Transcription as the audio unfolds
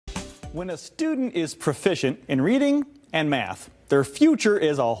When a student is proficient in reading and math, their future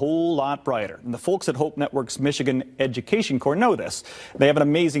is a whole lot brighter. And the folks at Hope Network's Michigan Education Corps know this. They have an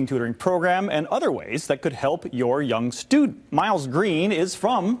amazing tutoring program and other ways that could help your young student. Miles Green is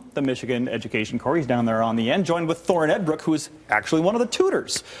from the Michigan Education Corps. He's down there on the end, joined with Thorin Edbrook, who is actually one of the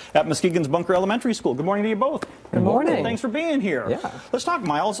tutors at Muskegon's Bunker Elementary School. Good morning to you both. Good morning. Thanks for being here. Yeah. Let's talk,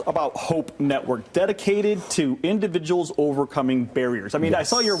 Miles, about Hope Network, dedicated to individuals overcoming barriers. I mean, I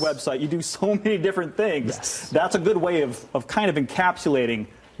saw your website. You do so many different things. Yes. That's a good way of kind of encapsulating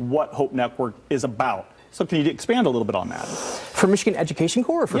what Hope Network is about. So can you expand a little bit on that? For Michigan Education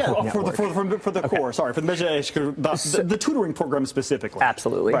Corps or for Hope Network? For the Corps, sorry, for the Michigan Education Corps, the tutoring program specifically.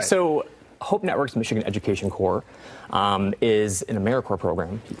 Absolutely. Right. So Hope Network's Michigan Education Corps is an AmeriCorps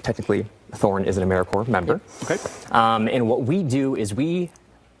program. Technically, Thorin is an AmeriCorps member. Okay. And what we do is we,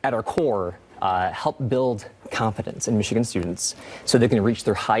 at our core, help build confidence in Michigan students so they can reach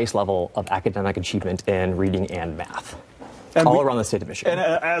their highest level of academic achievement in reading and math. All around the state of Michigan.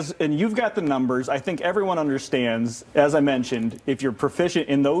 And you've got the numbers. I think everyone understands, as I mentioned, if you're proficient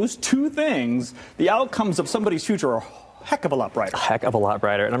in those two things, the outcomes of somebody's future are a heck of a lot brighter. A heck of a lot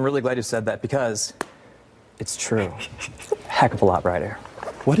brighter. And I'm really glad you said that because it's true. Heck of a lot brighter.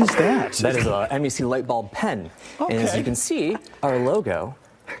 What is that? That is a MEC light bulb pen. Okay. And as you can see, our logo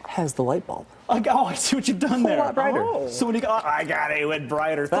has the light bulb. Oh, I see what you've done there. A lot brighter. Oh. So when you go, I got it went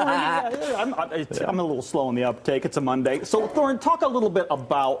brighter. Thorin, I'm a little slow on the uptake. It's a Monday. So Thorin, talk a little bit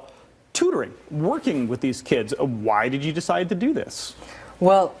about tutoring, working with these kids. Why did you decide to do this?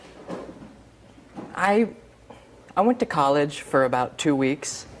 Well, I went to college for about 2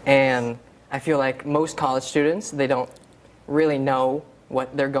 weeks, and I feel like most college students, they don't really know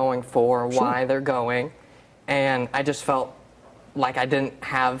what they're going for, why they're going, and I just felt like I didn't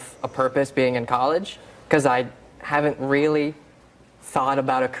have a purpose being in college because I haven't really thought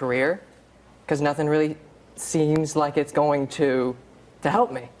about a career because nothing really seems like it's going to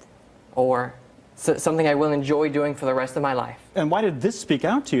help me or something I will enjoy doing for the rest of my life. And why did this speak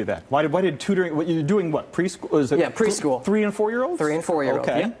out to you then? Why did tutoring, what you're doing, what, preschool? Is it Yeah, preschool. 3 and 4 year olds? 3 and 4 year olds,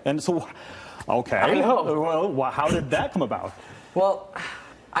 Okay. yeah. And so, okay. I know. Well, how did that come about? Well,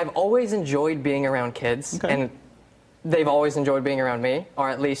 I've always enjoyed being around kids, Okay. and they've always enjoyed being around me, or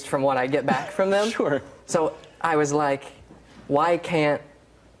at least from what I get back from them. Sure. So I was like, why can't...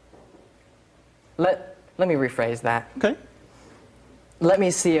 Let me rephrase that. Okay. Let me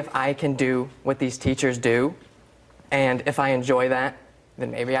see if I can do what these teachers do, and if I enjoy that,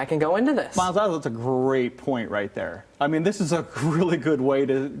 then maybe I can go into this. Miles, that's a great point right there. I mean, this is a really good way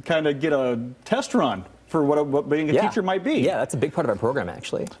to kind of get a test run for what being a teacher might be. Yeah, that's a big part of our program,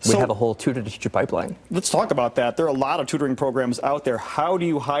 actually. So, we have a whole tutor-to-teacher pipeline. Let's talk about that. There are a lot of tutoring programs out there. How do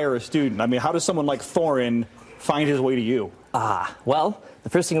you hire a student? I mean, how does someone like Thorin find his way to you? Well, the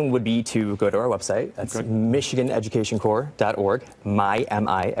first thing would be to go to our website. That's michiganeducationcorps.org,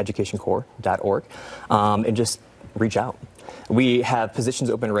 mieducationcorps.org, and just reach out. We have positions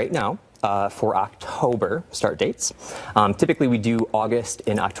open right now for October start dates. Typically, we do August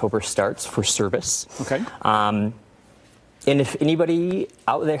and October starts for service. Okay. And if anybody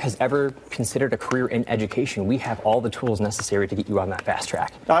out there has ever considered a career in education, we have all the tools necessary to get you on that fast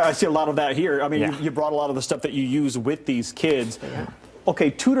track. I see a lot of that here. I mean, you brought a lot of the stuff that you use with these kids. Yeah.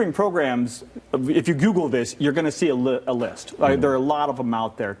 Okay, tutoring programs, if you Google this, you're going to see a list. There are a lot of them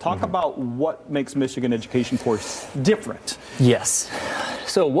out there. Talk about what makes Michigan Education Corps different. Yes.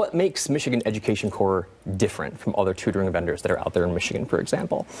 So what makes Michigan Education Corps different from other tutoring vendors that are out there in Michigan, for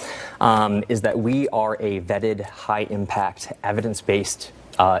example, is that we are a vetted, high-impact, evidence-based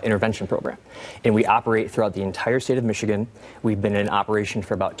intervention program. And we operate throughout the entire state of Michigan. We've been in operation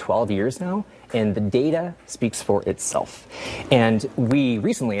for about 12 years now, and the data speaks for itself. And we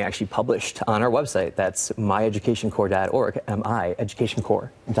recently actually published on our website, that's mieducationcorps.org,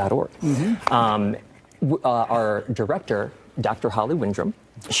 mieducationcorps.org. Our director, Dr. Holly Windrum,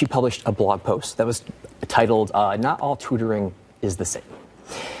 she published a blog post that was titled, Not All Tutoring is the Same.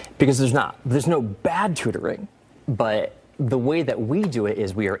 Because there's not. There's no bad tutoring, but the way that we do it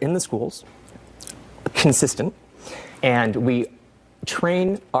is we are in the schools, consistent, and we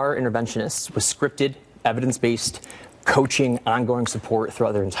train our interventionists with scripted, evidence-based coaching, ongoing support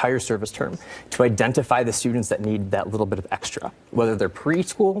throughout their entire service term to identify the students that need that little bit of extra, whether they're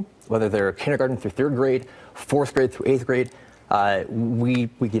preschool, whether they're kindergarten through 3rd grade, 4th grade through 8th grade. We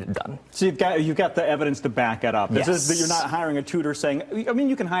get it done. So you've got the evidence to back it up. Yes. This is that you're not hiring a tutor saying, I mean,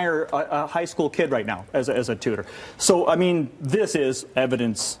 you can hire a high school kid right now as a tutor. So, I mean, this is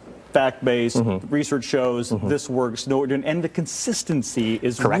evidence fact-based. Research shows this works. Know what we're doing, and the consistency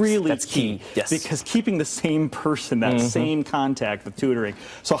is Correct. really That's key. Yes. because keeping the same person, that same contact with tutoring.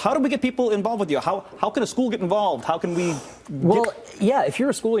 So how do we get people involved with you? How can a school get involved? How can we? Well, yeah, if you're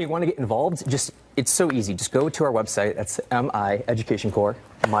a school and you want to get involved, it's so easy. Just go to our website. That's MI Education Corps,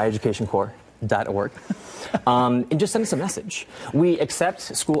 myeducationcorps.org, and just send us a message. We accept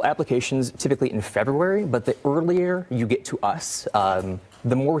school applications typically in February, but the earlier you get to us,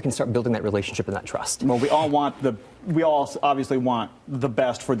 the more we can start building that relationship and that trust. Well, we all obviously want the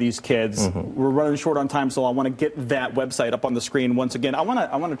best for these kids. We're running short on time, so I want to get that website up on the screen once again. I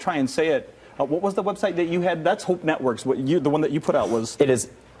want to try and say it. What was the website that you had? That's Hope Networks. The one that you put out was. It is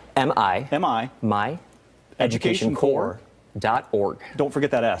myeducationcorps.org. Don't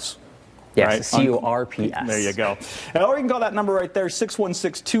forget that S. Yes, right? CORPS. There you go. Or you can call that number right there,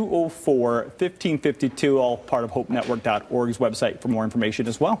 616-204-1552, all part of HopeNetwork.org's website for more information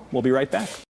as well. We'll be right back.